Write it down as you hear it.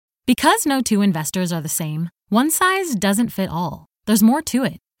Because no two investors are the same, one size doesn't fit all. There's more to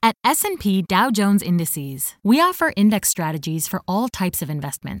it. At S&P Dow Jones Indices, we offer index strategies for all types of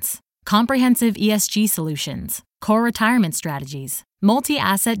investments. Comprehensive ESG solutions, core retirement strategies,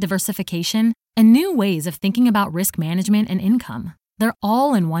 multi-asset diversification, and new ways of thinking about risk management and income. They're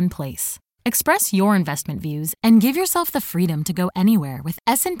all in one place. Express your investment views and give yourself the freedom to go anywhere with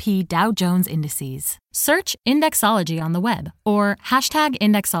S&P Dow Jones Indices. Search Indexology on the web or hashtag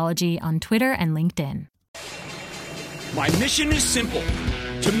Indexology on Twitter and LinkedIn. My mission is simple,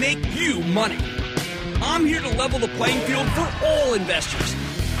 to make you money. I'm here to level the playing field for all investors.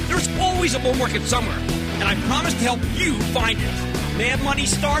 There's always a bull market somewhere, and I promise to help you find it. Mad Money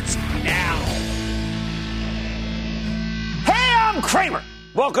starts now. Hey, I'm Cramer.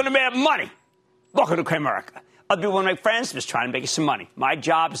 Welcome to Mad Money. Welcome to Cramerica. I'll be one of my friends just trying to make you some money. My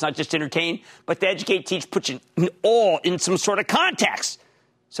job is not just to entertain, but to educate, teach, put you all in some sort of context.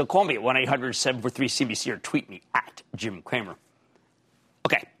 So call me at 1-800-743-CNBC or tweet me at Jim Cramer.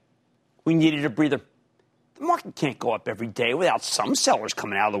 Okay, we needed a breather. The market can't go up every day without some sellers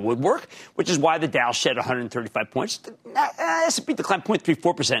coming out of the woodwork, which is why the Dow shed 135 points. The S&P declined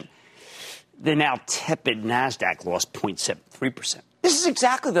 0.34%. The now tepid NASDAQ lost 0.73%. This is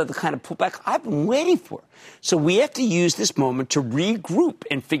exactly the kind of pullback I've been waiting for. So we have to use this moment to regroup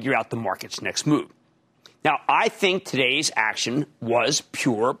and figure out the market's next move. Now, I think today's action was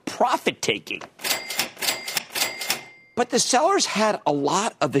pure profit-taking. But the sellers had a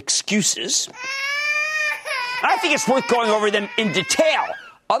lot of excuses. I think it's worth going over them in detail.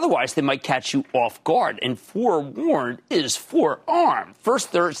 Otherwise, they might catch you off guard. And forewarned is forearmed.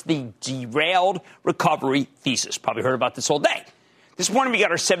 First, there's the derailed recovery thesis. Probably heard about this all day. This morning, we got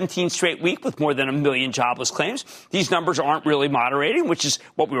our 17th straight week with more than 1 million jobless claims. These numbers aren't really moderating, which is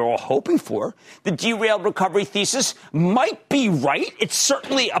what we were all hoping for. The derailed recovery thesis might be right. It's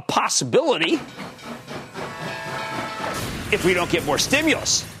certainly a possibility if we don't get more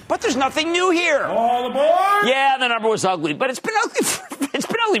stimulus. But there's nothing new here. All aboard! Yeah, the number was ugly, but it's been ugly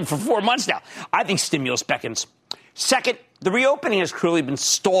for 4 months now. I think stimulus beckons. Second, the reopening has clearly been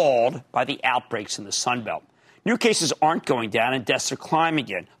stalled by the outbreaks in the Sun Belt. New cases aren't going down and deaths are climbing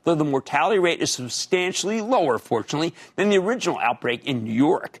again, though the mortality rate is substantially lower, fortunately, than the original outbreak in New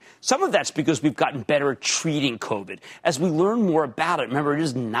York. Some of that's because we've gotten better at treating COVID. As we learn more about it, remember, it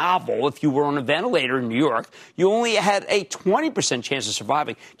is novel. If you were on a ventilator in New York, you only had a 20% chance of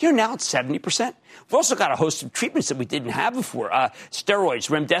surviving. Now it's 70%. We've also got a host of treatments that we didn't have before, steroids,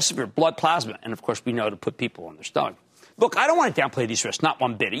 remdesivir, blood plasma, and, of course, we know to put people on their stomach. Look, I don't want to downplay these risks, not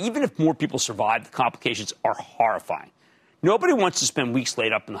one bit. Even if more people survive, the complications are horrifying. Nobody wants to spend weeks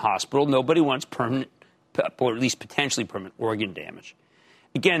laid up in the hospital. Nobody wants permanent, or at least potentially permanent, organ damage.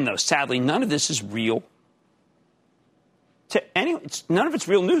 Again, though, sadly, none of this is real to anyone. None of it's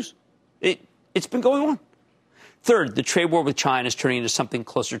real news. It's been going on. Third, the trade war with China is turning into something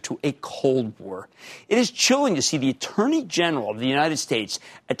closer to a Cold War. It is chilling to see the Attorney General of the United States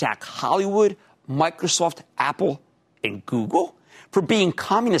attack Hollywood, Microsoft, Apple, and Google for being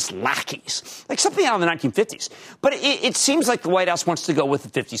communist lackeys, like something out of the 1950s. But it seems like the White House wants to go with the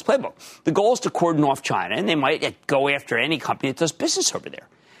 50s playbook. The goal is to cordon off China, and they might go after any company that does business over there.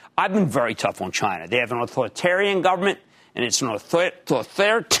 I've been very tough on China. They have an authoritarian government, and it's an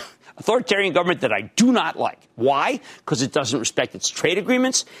authoritarian government that I do not like. Why? Because it doesn't respect its trade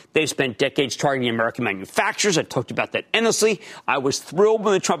agreements. They've spent decades targeting American manufacturers. I've talked about that endlessly. I was thrilled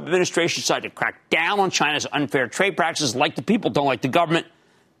when the Trump administration decided to crack down on China's unfair trade practices. Like the people, don't like the government.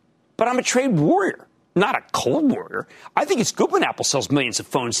 But I'm a trade warrior, not a cold warrior. I think it's good when Apple sells millions of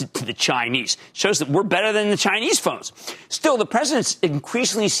phones to the Chinese. Shows that we're better than the Chinese phones. Still, the president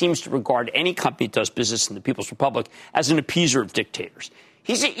increasingly seems to regard any company that does business in the People's Republic as an appeaser of dictators.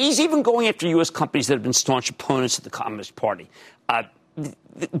 He's even going after U.S. companies that have been staunch opponents of the Communist Party.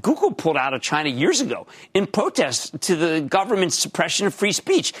 Google pulled out of China years ago in protest to the government's suppression of free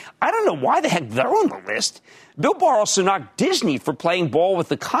speech. I don't know why the heck they're on the list. Bill Barr also knocked Disney for playing ball with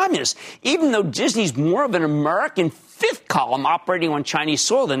the communists, even though Disney's more of an American fifth column operating on Chinese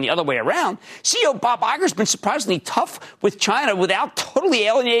soil than the other way around. CEO Bob Iger's been surprisingly tough with China without totally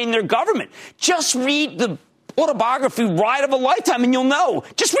alienating their government. Just read the autobiography Ride of a Lifetime, and you'll know.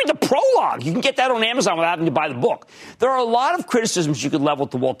 Just read the prologue. You can get that on Amazon without having to buy the book. There are a lot of criticisms you could level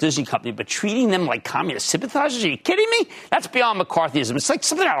at the Walt Disney Company, but treating them like communist sympathizers, are you kidding me? That's beyond McCarthyism. It's like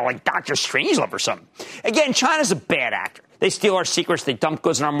something out of like Dr. Strangelove or something. Again, China's a bad actor. They steal our secrets. They dump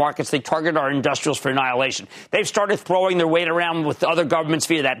goods in our markets. They target our industrials for annihilation. They've started throwing their weight around with other governments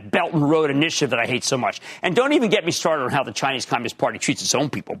via that Belt and Road Initiative that I hate so much. And don't even get me started on how the Chinese Communist Party treats its own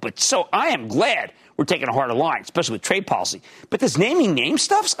people. But so I am glad we're taking a harder line, especially with trade policy. But this naming name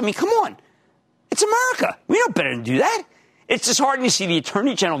stuff, I mean, come on. It's America. We know better than do that. It's disheartening to see the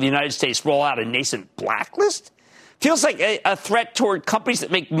Attorney General of the United States roll out a nascent blacklist. Feels like a threat toward companies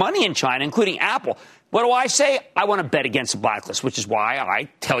that make money in China, including Apple. What do I say? I want to bet against a blacklist, which is why I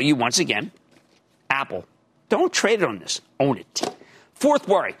tell you once again, Apple, don't trade it on this. Own it. Fourth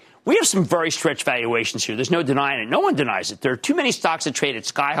worry. We have some very stretched valuations here. There's no denying it. No one denies it. There are too many stocks that trade at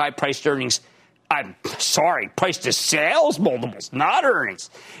sky-high price earnings. I'm sorry, price to sales multiples, not earnings.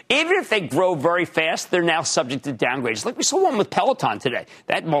 Even if they grow very fast, they're now subject to downgrades. Like we saw one with Peloton today.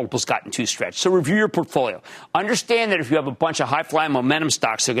 That multiple's gotten too stretched. So review your portfolio. Understand that if you have a bunch of high-flying momentum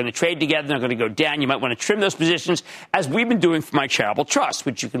stocks, they're going to trade together, they're going to go down. You might want to trim those positions, as we've been doing for my charitable trust,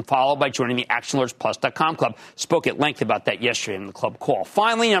 which you can follow by joining the ActionAlertsPlus.com club. Spoke at length about that yesterday in the club call.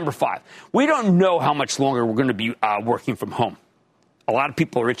 Finally, number 5. We don't know how much longer we're going to be working from home. A lot of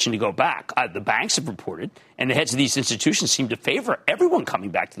people are itching to go back. The banks have reported, and the heads of these institutions seem to favor everyone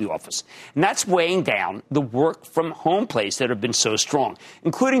coming back to the office. And that's weighing down the work-from-home plays that have been so strong,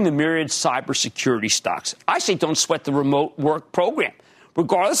 including the myriad cybersecurity stocks. I say don't sweat the remote work program.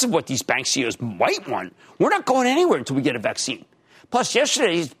 Regardless of what these bank CEOs might want, we're not going anywhere until we get a vaccine. Plus,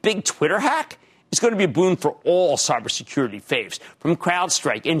 yesterday's big Twitter hack is going to be a boon for all cybersecurity faves, from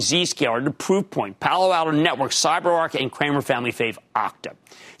CrowdStrike and Zscaler to Proofpoint, Palo Alto Networks, CyberArk, and Cramer family fave Okta.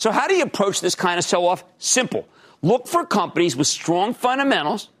 So how do you approach this kind of sell-off? Simple. Look for companies with strong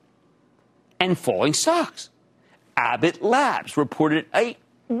fundamentals and falling stocks. Abbott Labs reported a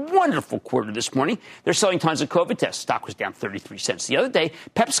wonderful quarter this morning. They're selling tons of COVID tests. Stock was down 33 cents. The other day,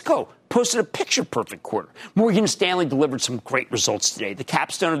 PepsiCo posted a picture-perfect quarter. Morgan Stanley delivered some great results today, the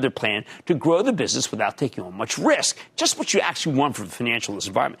capstone of their plan to grow the business without taking on much risk. Just what you actually want from the financial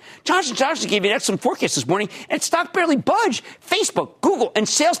environment. Johnson & Johnson gave you an excellent forecast this morning, and stock barely budged. Facebook, Google, and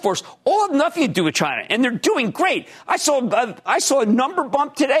Salesforce all have nothing to do with China, and they're doing great. I saw a number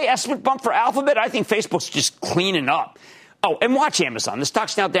bump today, estimate bump for Alphabet. I think Facebook's just cleaning up. Oh, and watch Amazon. The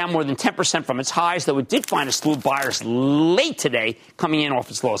stock's now down more than 10% from its highs, though it did find a slew of buyers late today coming in off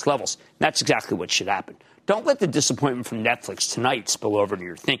its lowest levels. That's exactly what should happen. Don't let the disappointment from Netflix tonight spill over into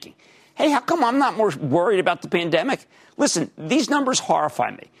your thinking. Hey, how come I'm not more worried about the pandemic? Listen, these numbers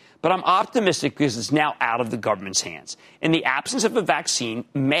horrify me, but I'm optimistic because it's now out of the government's hands. In the absence of a vaccine,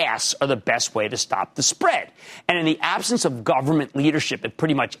 masks are the best way to stop the spread. And in the absence of government leadership at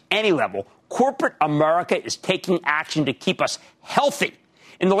pretty much any level, corporate America is taking action to keep us healthy.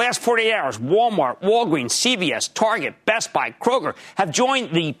 In the last 48 hours, Walmart, Walgreens, CVS, Target, Best Buy, Kroger have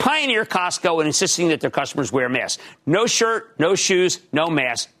joined the pioneer Costco in insisting that their customers wear masks. No shirt, no shoes, no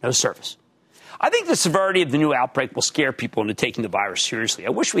mask, no service. I think the severity of the new outbreak will scare people into taking the virus seriously. I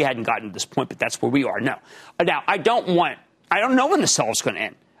wish we hadn't gotten to this point, but that's where we are now. Now, I don't know when the sell-off's going to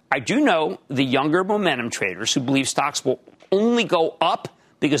end. I do know the younger momentum traders who believe stocks will only go up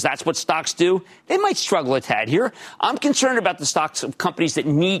because that's what stocks do. They might struggle a tad here. I'm concerned about the stocks of companies that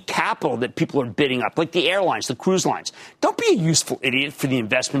need capital that people are bidding up, like the airlines, the cruise lines. Don't be a useful idiot for the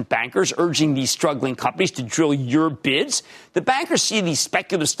investment bankers urging these struggling companies to drill your bids. The bankers see these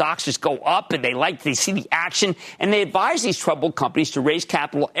speculative stocks just go up, and they see the action, and they advise these troubled companies to raise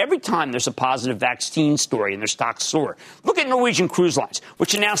capital every time there's a positive vaccine story and their stocks soar. Look at Norwegian Cruise Lines,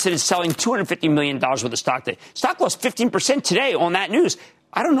 which announced that it's selling $250 million worth of stock today. Stock lost 15% today on that news.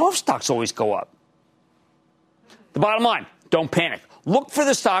 I don't know if stocks always go up. The bottom line, don't panic. Look for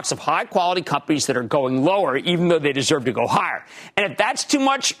the stocks of high-quality companies that are going lower, even though they deserve to go higher. And if that's too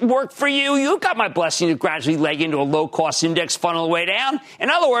much work for you, you've got my blessing to gradually leg into a low-cost index funnel the way down. In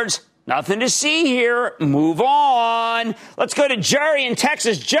other words, nothing to see here. Move on. Let's go to Jerry in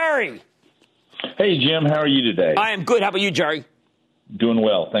Texas. Jerry. Hey, Jim. How are you today? I am good. How about you, Jerry? Doing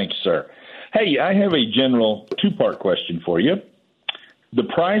well. Thank you, sir. Hey, I have a general two-part question for you. The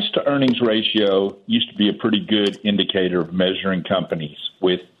price-to-earnings ratio used to be a pretty good indicator of measuring companies,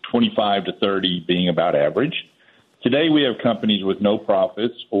 with 25 to 30 being about average. Today, we have companies with no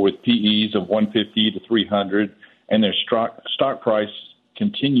profits or with PEs of 150 to 300, and their stock price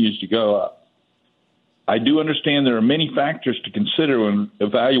continues to go up. I do understand there are many factors to consider when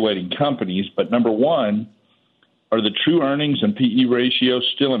evaluating companies, but number one, are the true earnings and PE ratios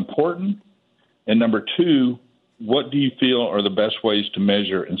still important? And number two, what do you feel are the best ways to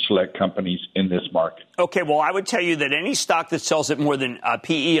measure and select companies in this market? Okay, well, I would tell you that any stock that sells at more than a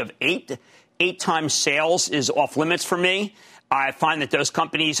PE of eight times sales is off limits for me. I find that those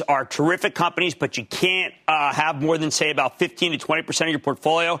companies are terrific companies, but you can't have more than, say, about 15 to 20% of your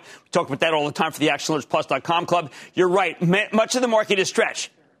portfolio. We talk about that all the time for the ActionAlertsPlus.com club. You're right. Much of the market is stretched,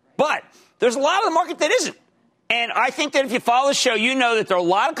 but there's a lot of the market that isn't. And I think that if you follow the show, you know that there are a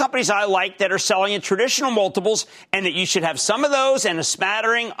lot of companies I like that are selling at traditional multiples, and that you should have some of those and a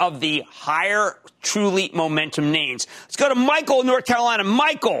smattering of the higher, truly momentum names. Let's go to Michael in North Carolina.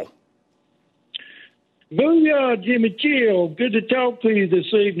 Michael. Booyah, Jimmy Chill. Good to talk to you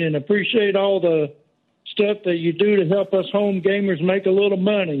this evening. Appreciate all the stuff that you do to help us home gamers make a little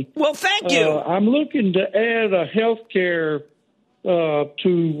money. Well, thank you. I'm looking to add a healthcare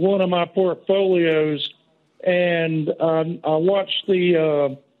to one of my portfolios, and I watched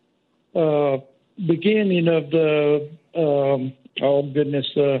the beginning of the Go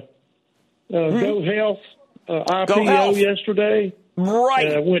Health IPO yesterday.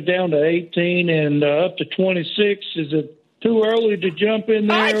 Right. Went down to 18 and up to 26. Is it too early to jump in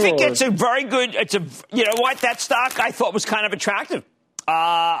there? I think it's a very good. You know what? That stock I thought was kind of attractive.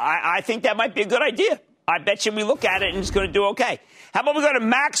 I think that might be a good idea. I bet you we look at it and it's going to do okay. How about we go to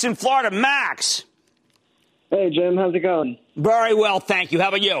Max in Florida? Max. Hey, Jim. How's it going? Very well, thank you. How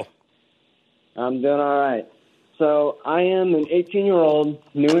about you? I'm doing all right. So I am an 18-year-old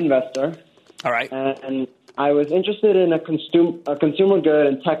new investor. All right. And I was interested in a consumer good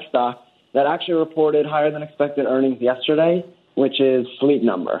and tech stock that actually reported higher than expected earnings yesterday, which is Sleep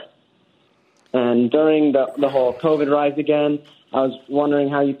Number. And during the whole COVID rise again, I was wondering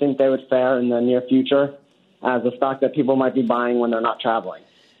how you think they would fare in the near future as a stock that people might be buying when they're not traveling.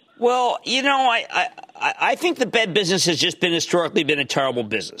 Well, you know, I think the bed business has just historically been a terrible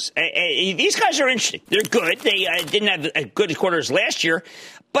business. These guys are interesting. They're good. They didn't have as good quarters last year.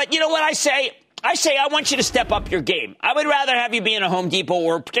 But you know what I say? I want you to step up your game. I would rather have you be in a Home Depot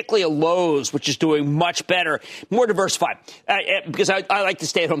or particularly a Lowe's, which is doing much better, more diversified, because I like the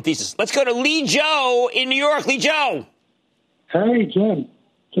stay-at-home thesis. Let's go to Lee Joe in New York. Lee Joe. Hey, Jim.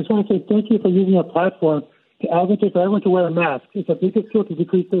 Just want to say thank you for using your platform to advocate for everyone to wear a mask. It's a big skill to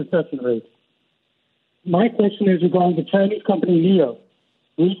decrease the infection rate. My question is regarding the Chinese company NIO.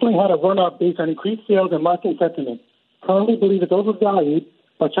 Recently had a run-up based on increased sales and market sentiment. Currently believe it's overvalued,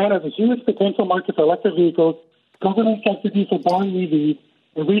 but China has a huge potential market for electric vehicles, government subsidies for buying EVs,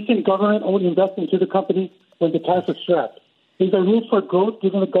 and recent government-owned investment into the company when the tariffs are strapped. Is there room for growth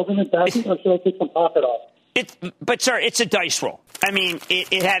given the government backing, or should I take some profit off? But, sir, it's a dice roll. I mean,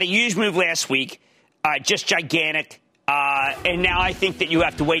 it had a huge move last week, just gigantic. And now I think that you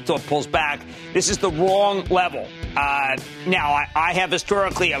have to wait till it pulls back. This is the wrong level. Now, I have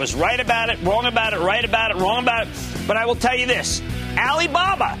historically, I was right about it, wrong about it, right about it, wrong about it. But I will tell you this.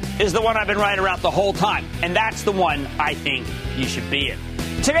 Alibaba is the one I've been right around the whole time. And that's the one I think you should be in.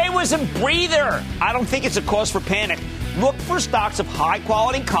 Today was a breather. I don't think it's a cause for panic. Look for stocks of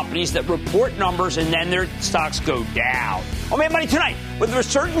high-quality companies that report numbers and then their stocks go down. On Mad Money tonight, with the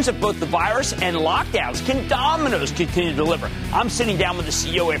resurgence of both the virus and lockdowns, can Domino's continue to deliver? I'm sitting down with the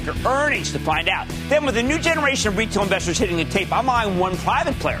CEO after earnings to find out. Then with a new generation of retail investors hitting the tape, I'm eyeing one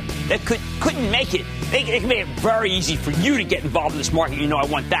private player that couldn't make it. They can make it very easy for you to get involved in this market. You know I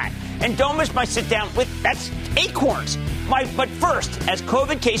want that. And don't miss my sit down with, that's Acorns. But first, as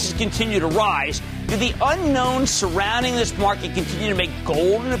COVID cases continue to rise, do the unknowns surrounding this market continue to make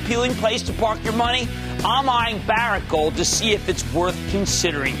gold an appealing place to park your money? I'm eyeing Barrick Gold to see if it's worth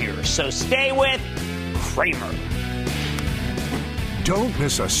considering here. So stay with Cramer. Don't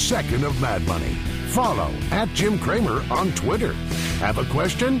miss a second of Mad Money. Follow @Jim Cramer on Twitter. Have a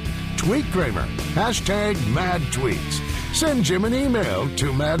question? Tweet Cramer. #MadTweets. Send Jim an email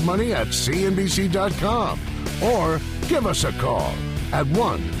to madmoney@cnbc.com or give us a call at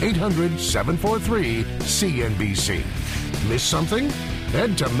 1-800-743-CNBC. Miss something?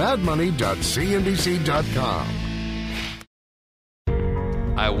 Head to madmoney.cnbc.com.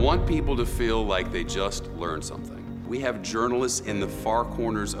 I want people to feel like they just learned something. We have journalists in the far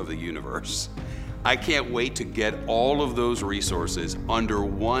corners of the universe. I can't wait to get all of those resources under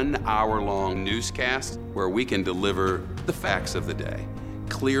 1 hour-long newscast where we can deliver the facts of the day,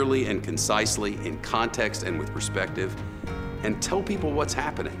 clearly and concisely, in context and with perspective, and tell people what's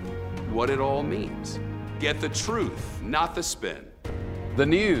happening, what it all means. Get the truth, not the spin. The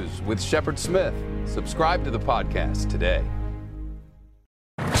News with Shepard Smith. Subscribe to the podcast today.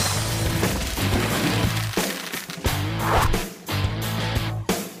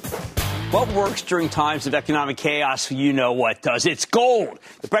 What works during times of economic chaos? You know what does. It's gold.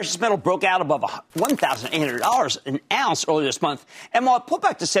 The precious metal broke out above $1,800 an ounce earlier this month. And while it pulled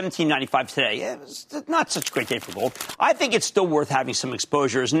back to $1,795 today, it was not such a great day for gold. I think it's still worth having some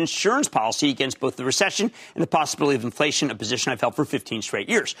exposure as an insurance policy against both the recession and the possibility of inflation, a position I've held for 15 straight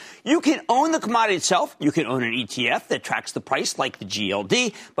years. You can own the commodity itself. You can own an ETF that tracks the price like the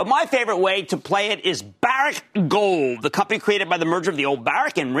GLD. But my favorite way to play it is Barrick Gold, the company created by the merger of the old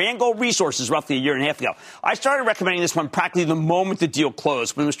Barrick and Randgold Resources. Resources roughly a year and a half ago. I started recommending this one practically the moment the deal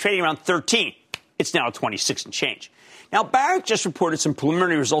closed, when it was trading around 13. It's now 26 and change. Now, Barrick just reported some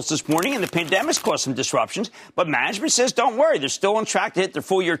preliminary results this morning, and the pandemic's caused some disruptions. But management says, don't worry, they're still on track to hit their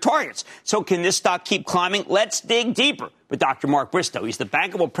full-year targets. So can this stock keep climbing? Let's dig deeper with Dr. Mark Bristow. He's the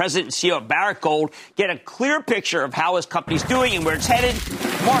bankable president and CEO of Barrick Gold. Get a clear picture of how his company's doing and where it's headed.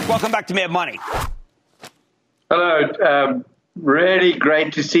 Mark, welcome back to Mad Money. Hello. Really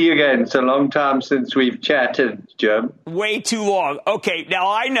great to see you again. It's a long time since we've chatted, Jim. Way too long. Okay,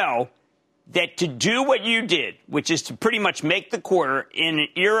 now I know that to do what you did, which is to pretty much make the quarter in an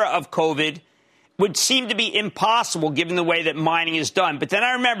era of COVID, would seem to be impossible given the way that mining is done. But then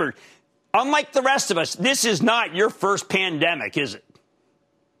I remembered, unlike the rest of us, this is not your first pandemic, is it?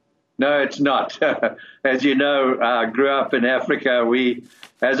 No, it's not. As you know, I grew up in Africa.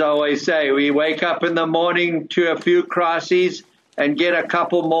 As I always say, we wake up in the morning to a few crises and get a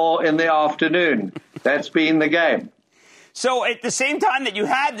couple more in the afternoon. That's been the game. So at the same time that you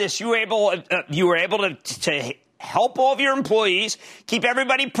had this, you were able to help all of your employees, keep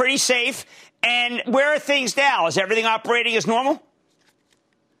everybody pretty safe. And where are things now? Is everything operating as normal?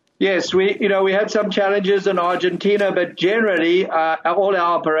 Yes, we had some challenges in Argentina, but generally all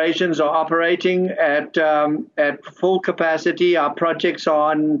our operations are operating at full capacity. Our projects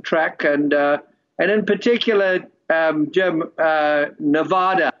are on track, and in particular, Jim,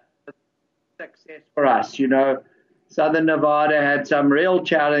 Nevada, success for us. Southern Nevada had some real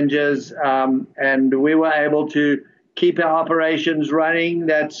challenges, and we were able to keep our operations running.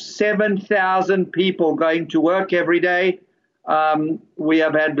 That's 7,000 people going to work every day. We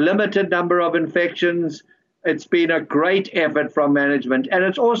have had limited number of infections. It's been a great effort from management, and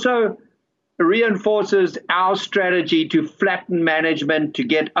it also reinforces our strategy to flatten management, to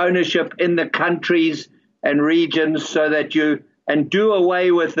get ownership in the countries and regions so that and do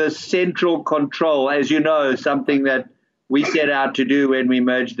away with the central control, as you know, something that we set out to do when we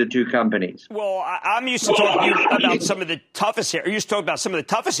merged the two companies. Well, I'm used to talking about some of the toughest areas. You used to talk about some of the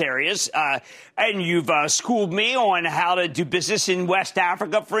toughest areas, and you've schooled me on how to do business in West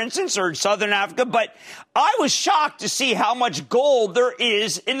Africa, for instance, or Southern Africa. But I was shocked to see how much gold there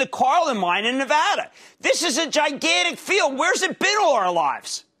is in the Carlin mine in Nevada. This is a gigantic field. Where's it been all our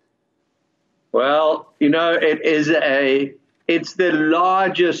lives? Well, it's the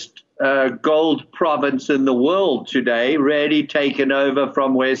largest gold province in the world today, really taken over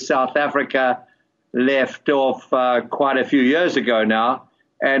from where South Africa left off quite a few years ago now.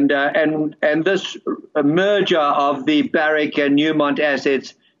 And this merger of the Barrick and Newmont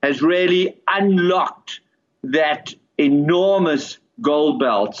assets has really unlocked that enormous gold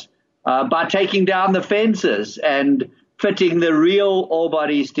belt by taking down the fences and fitting the real ore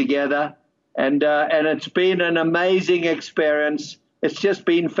bodies together. And it's been an amazing experience. It's just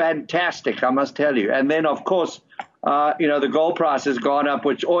been fantastic, I must tell you. And then, of course, the gold price has gone up,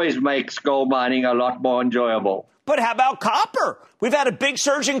 which always makes gold mining a lot more enjoyable. But how about copper? We've had a big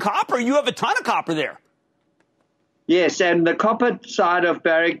surge in copper. You have a ton of copper there. Yes, and the copper side of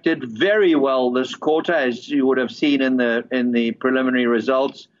Barrick did very well this quarter, as you would have seen in the preliminary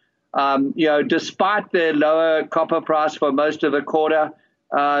results. Despite the lower copper price for most of the quarter,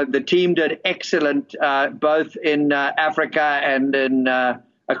 the team did excellent, both in Africa and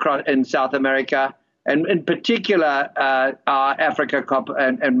in South America, and in particular, our Africa copper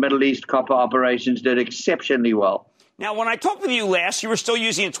and Middle East copper operations did exceptionally well. Now, when I talked with you last, you were still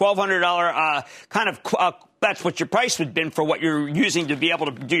using a $1,200 kind of. That's what your price would have been for what you're using to be able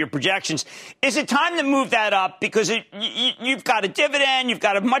to do your projections. Is it time to move that up? Because you've got a dividend, you've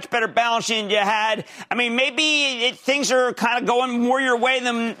got a much better balance sheet than you had. I mean, maybe things are kind of going more your way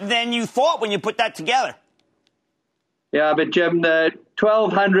than you thought when you put that together. Yeah, but Jim, the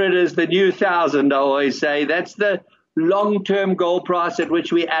 1,200 is the new 1,000, I always say. That's the long-term gold price at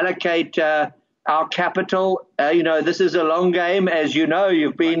which we allocate our capital. This is a long game. As you know,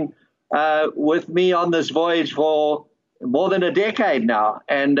 you've been with me on this voyage for more than a decade now.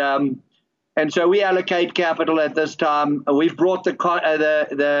 And so we allocate capital at this time. We've brought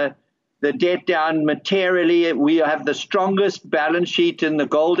the debt down materially. We have the strongest balance sheet in the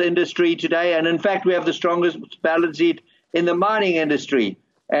gold industry today. And in fact, we have the strongest balance sheet in the mining industry.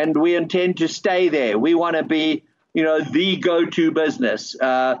 And we intend to stay there. We want to be, the go-to business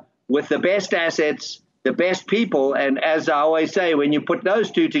with the best assets, the best people. And as I always say, when you put those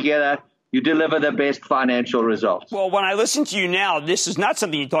two together, you deliver the best financial results. Well, when I listen to you now, this is not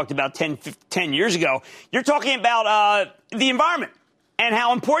something you talked about 10 years ago. You're talking about the environment and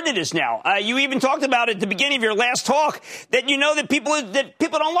how important it is now. You even talked about at the beginning of your last talk that you know that people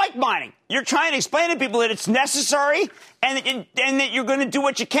don't like mining. You're trying to explain to people that it's necessary and that you're going to do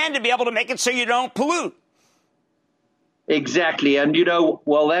what you can to be able to make it so you don't pollute. Exactly. And,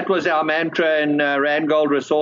 well, that was our mantra in Randgold Resources.